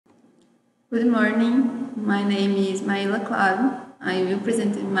Good morning, my name is Maíla Claro. I will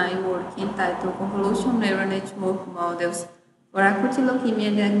present my work entitled Convolution Neural Network Models for Acute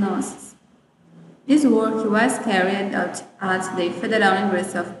Leukemia Diagnosis. This work was carried out at the Federal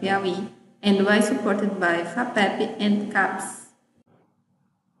University of Piauí and was supported by FAPEP and CAPS.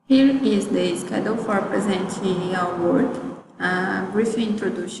 Here is the schedule for presenting our work. A brief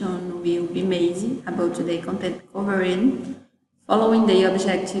introduction will be made about the content covered, following the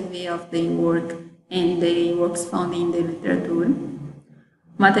objective of the work and the works found in the literature.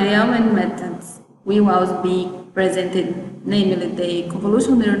 Material and methods will also be presented, namely the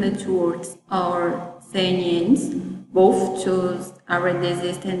convolution neural networks or CNNs, both tools already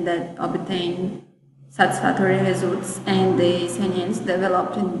exist and that obtain satisfactory results, and the CNNs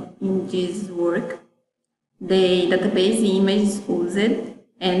developed in this work, the database images used,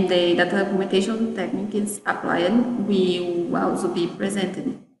 and the data augmentation techniques applied will also be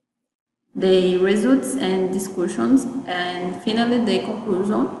presented. The results and discussions, and finally the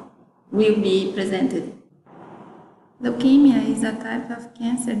conclusion will be presented. Leukemia is a type of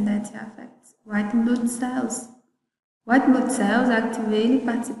cancer that affects white blood cells. White blood cells actively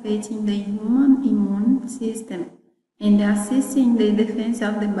participate in the human immune system and assist in the defense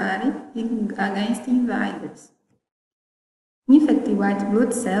of the body against invaders. Infected white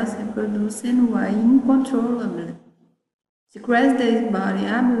blood cells reproduce uncontrollably, decrease the body's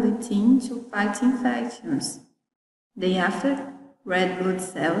ability to fight infections. They affect red blood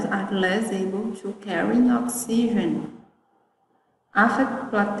cells are less able to carry oxygen.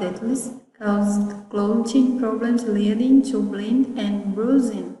 Affect platelets, cause clotting problems leading to bleeding and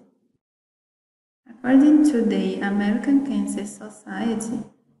bruising. According to the American Cancer Society,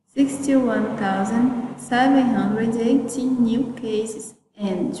 61,718 new cases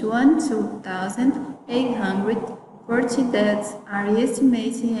and 22,840 deaths are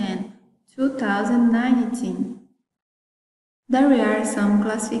estimated in 2019. There are some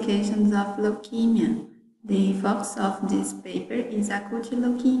classifications of leukemia. The focus of this paper is acute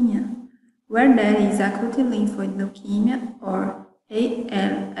leukemia, where there is acute lymphoid leukemia or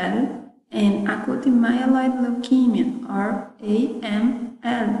ALL and acute myeloid leukemia or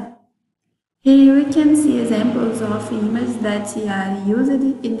AML. Here we can see examples of images that are used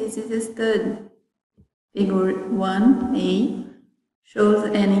in this study. Figure 1a shows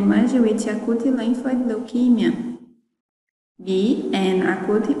an image with acute lymphoid leukemia, B an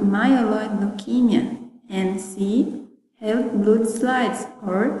acute myeloid leukemia, and C red blood cells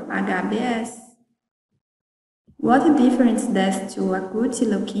or HBS. What differentiates two acute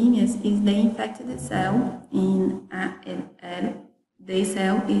leukemias is the infected cell. In ALL, the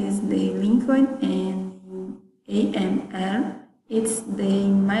cell is the lymphoid, and in AML, it's the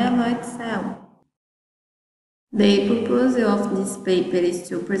myeloid cell. The purpose of this paper is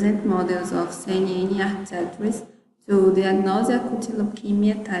to present models of CNN architectures to diagnose acute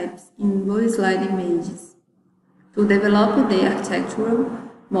leukemia types in blue slide images. To develop the architectural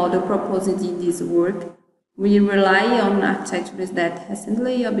model proposed in this work, we rely on architectures that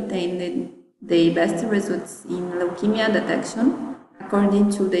recently obtained the best results in leukemia detection according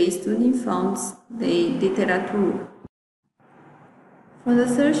to the study from the literature. For the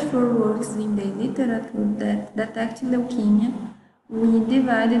search for works in the literature that detect leukemia, we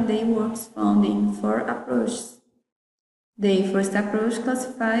divided the works found in 4 approaches. The first approach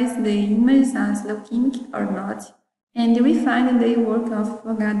classifies the image as leukemic or not, and we find the work of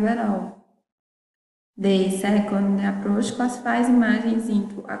Vogado et al. The second approach classifies images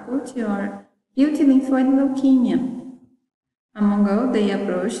into acute or acute lymphoid leukemia. Among all the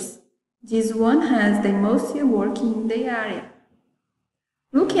approaches, this one has the most work in the area.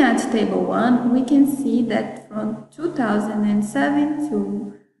 Looking at Table 1, we can see that from 2007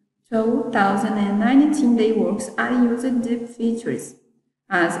 to 2019 the works are used deep features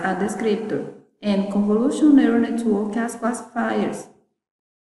as a descriptor and convolution neural network as classifiers.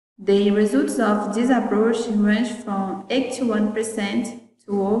 The results of this approach range from 81%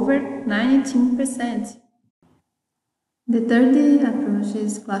 to over 19%. The third approach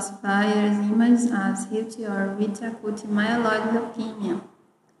is classifiers images as acute or with acute myeloid leukemia.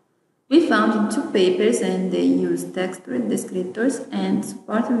 We found 2 papers and they use texture descriptors and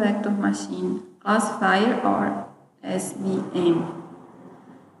support vector machine classifier or SVM.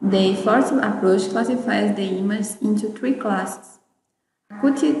 The fourth approach classifies the images into 3 classes: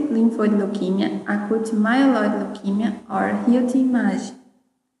 acute lymphoid leukemia, acute myeloid leukemia, or acute image.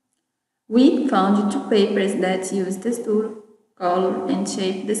 We found 2 papers that use texture, color, and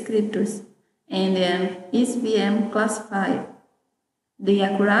shape descriptors, and an SVM classifier. The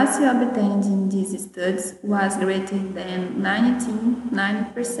accuracy obtained in these studies was greater than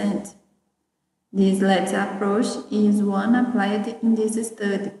 99%. This latter approach is one applied in this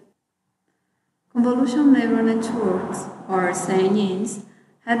study. Convolution neural networks, or CNNs,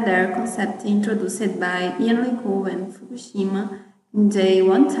 had their concept introduced by Enrico and Fukushima in the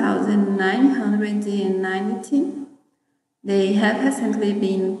 1990. They have recently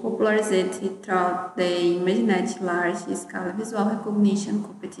been popularized throughout the ImageNet large-scale visual recognition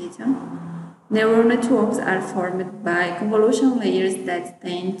competition. Neural networks are formed by convolution layers that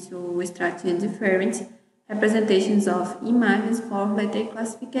tend to extract different representations of images for better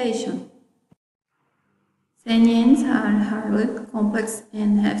classification. CNNs are highly complex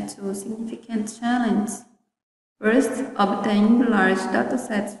and have two significant challenges. First, obtaining large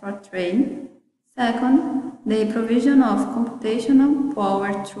datasets for training. Second, the provision of computational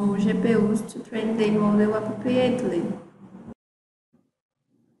power through GPUs to train the model appropriately.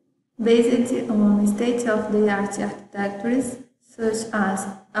 Based on state-of-the-art architectures such as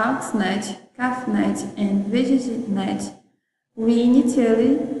AuxNet, CAFNet, and VGGNet, we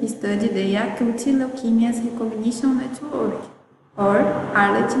initially studied the Acute Leukemia Recognition Network, or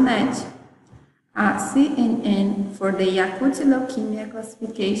ARLET-NET, a CNN for the acute leukemia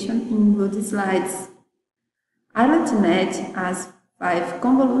classification in good slides. ARLET-NET has 5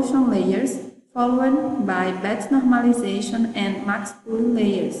 convolution layers, followed by batch normalization and max pool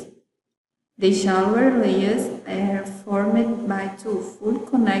layers. The shallower layers are formed by 2 fully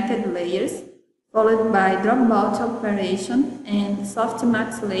connected layers, followed by dropout operation and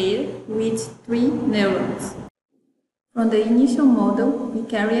softmax layer with 3 neurons. From the initial model, we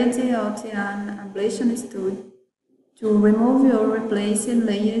carried out an ablation study to remove or replace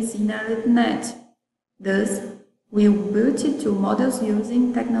layers in ARLET-NET. Thus, we built 2 models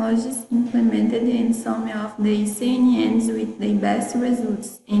using technologies implemented in some of the CNNs with the best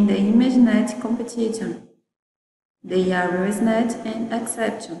results in the ImageNet competition, the IWSSIP and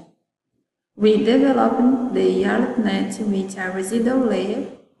Exception. We developed the ARLET-NET with a residual layer,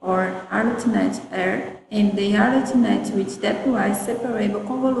 or ARLET-NET R, and the ARLET-NET with deployed separable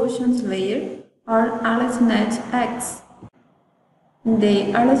convolutions layer, or ARLET-NET X. In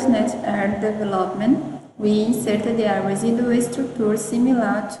the ARLET-NET R development, we inserted a residual structure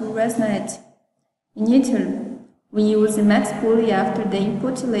similar to ResNet. Initially, we use max pool after the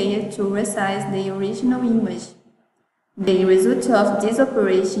input layer to resize the original image. The result of this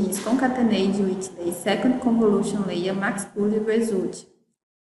operation is concatenated with the second convolution layer max pool result.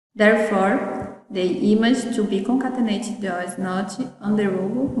 Therefore, the image to be concatenated does not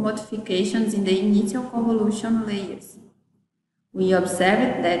undergo modifications in the initial convolution layers. We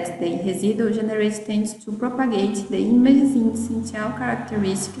observed that the residual generated tends to propagate the image's essential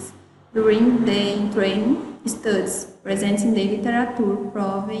characteristics during the training studies, present in the literature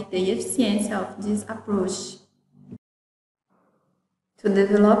proving the efficiency of this approach. To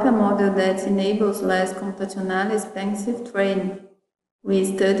develop a model that enables less computationally expensive training, we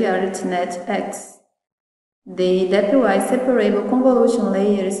studied ARLET-NET X. The deployed separable convolution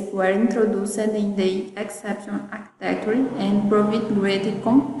layers were introduced in the exception architecture and proved greater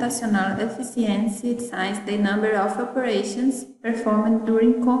computational efficiency since the number of operations performed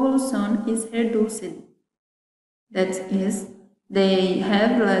during convolution is reduced. That is, they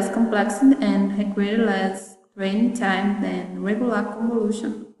have less complexity and require less training time than regular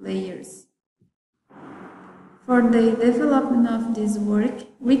convolution layers. For the development of this work,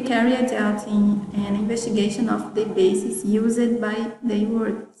 we carried out an investigation of the bases used by the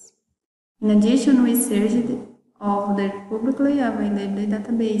works. In addition, we searched all the publicly available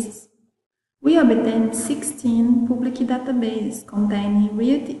databases. We obtained 16 public databases containing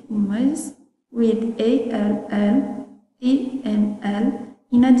real images with ALL, EML,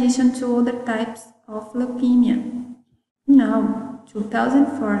 in addition to other types of leukemia. Now,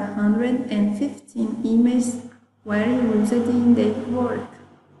 2,415 images were used in the work.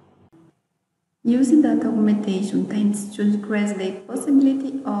 Using data augmentation tends to decrease the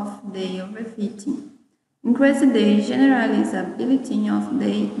possibility of the overfitting, increase the generalizability of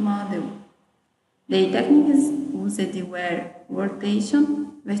the model. The techniques used were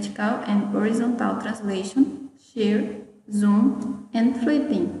rotation, vertical and horizontal translation, shear, zoom, and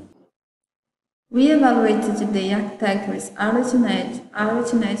flipping. We evaluated the architectures ARLET-NET,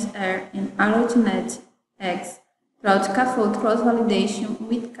 ARLET-NET-R, and ARLET-NET X throughout scaffold cross-validation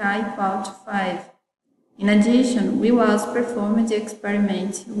with K equal to 5. In addition, we also performed the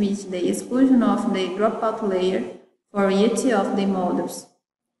experiment with the exclusion of the dropout layer for each of the models.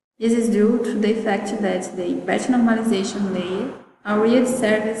 This is due to the fact that the batch normalization layer already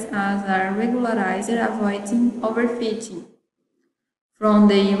serves as a regularizer avoiding overfitting. From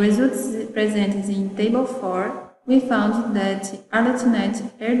the results presented in Table 4, we found that ArtNet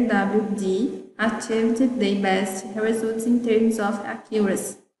RWD achieved the best results in terms of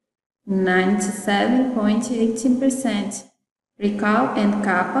accuracy, 97.18%, recall and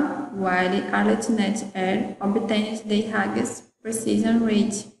kappa, while ArtNet R obtained the highest precision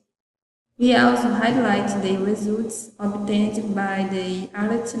rate. We also highlight the results obtained by the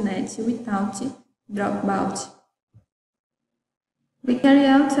ArtNet without dropout. We carry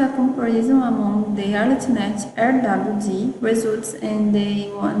out a comparison among the ArtNet RWD results and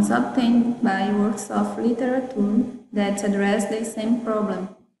the ones obtained by works of literature that address the same problem.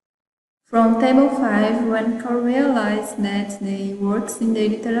 From Table 5, one can realize that the works in the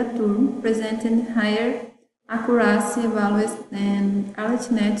literature presented higher accuracy values than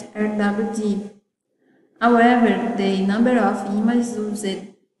ArtNet RWD. However, the number of images used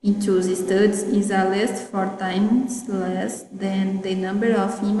in two studies is at least 4 times less than the number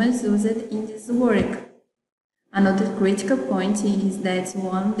of images used in this work. Another critical point is that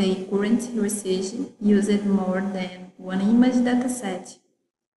the current research used more than one image dataset.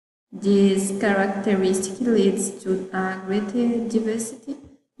 This characteristic leads to a greater diversity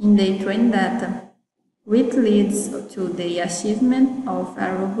in the trained data, which leads to the achievement of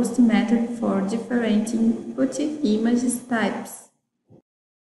a robust method for different input image types.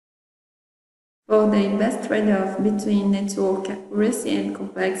 For the best trade-off between network accuracy and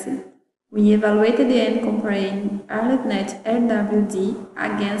complexity, we evaluated and compared ArtNet RWD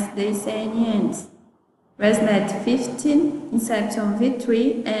against the CNNs, ResNet 15, Inception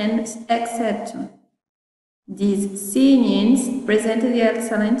V3, and Exception. These CNNs presented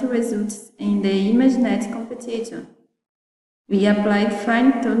excellent results in the ImageNet competition. We applied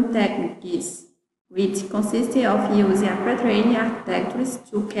fine-tune techniques, which consisted of using a pre-trained architectures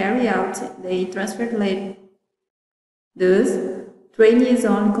to carry out the transfer level. Thus, training is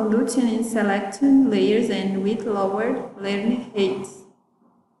only conducted in selected layers and with lower learning rates.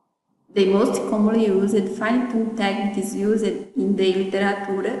 The most commonly used fine-tune techniques used in the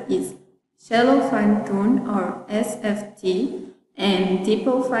literature is shallow fine-tune or SFT and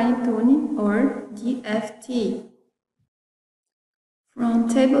triple fine-tuning or DFT. From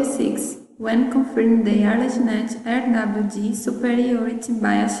Table 6, when confirmed the ArtNet RWD superiority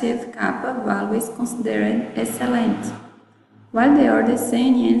by achieved kappa value is considered excellent, while the other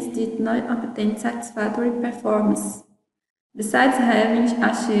CNNs did not obtain satisfactory performance. Besides having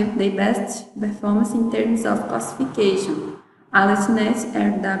achieved the best performance in terms of classification, ArtNet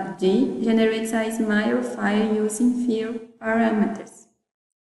RWD generates a smaller file using fewer parameters.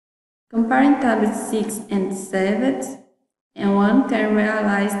 Comparing tables 6 and 7, and one can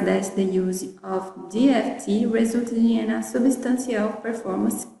realize that the use of DFT resulted in a substantial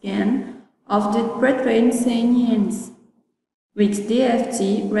performance gain of the pre-trained CNNs. With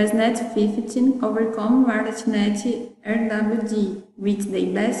DFT, ResNet 15 overcome ArtNet RWD with the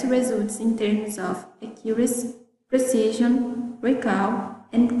best results in terms of accuracy, precision, recall,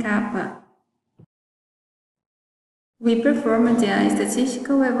 and kappa. We performed a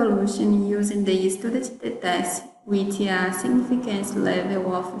statistical evaluation using the student test with a significance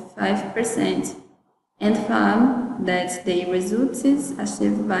level of 5% and found that the results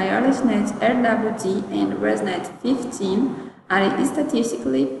achieved by ArtNet RWD and ResNet 15 are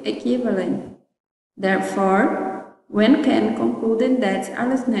statistically equivalent. Therefore, one can conclude that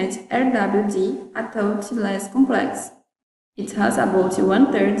ArtNet RWD is a touch less complex. It has about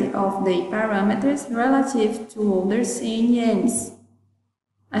 1/3 of the parameters relative to other CNNs.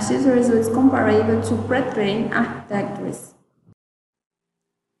 Achieves results comparable to pre-trained architectures.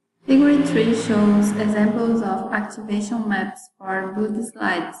 Figure 3 shows examples of activation maps for blood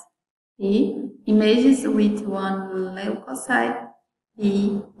slides. P. Images with one leukocyte.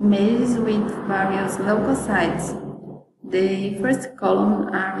 P. Images with various leukocytes. The first column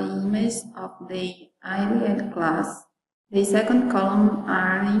are images of the ILL class. The second column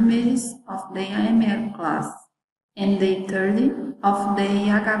are images of the AML class. And the third of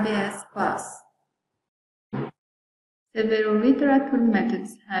the HBS class. Several literature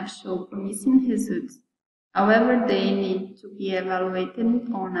methods have shown promising results. However, they need to be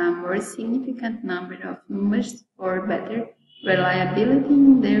evaluated on a more significant number of images for better reliability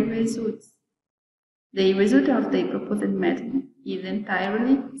in their results. The result of the proposed method is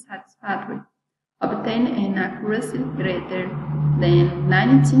entirely satisfactory, obtain an accuracy greater than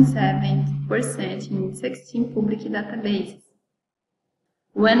 97% in 16 public databases.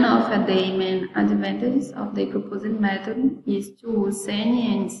 One of the main advantages of the proposed method is to use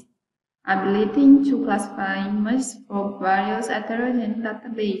CNNs, ability to classify images from various heterogeneous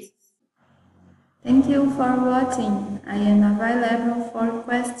databases. Thank you for watching. I am available for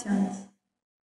questions.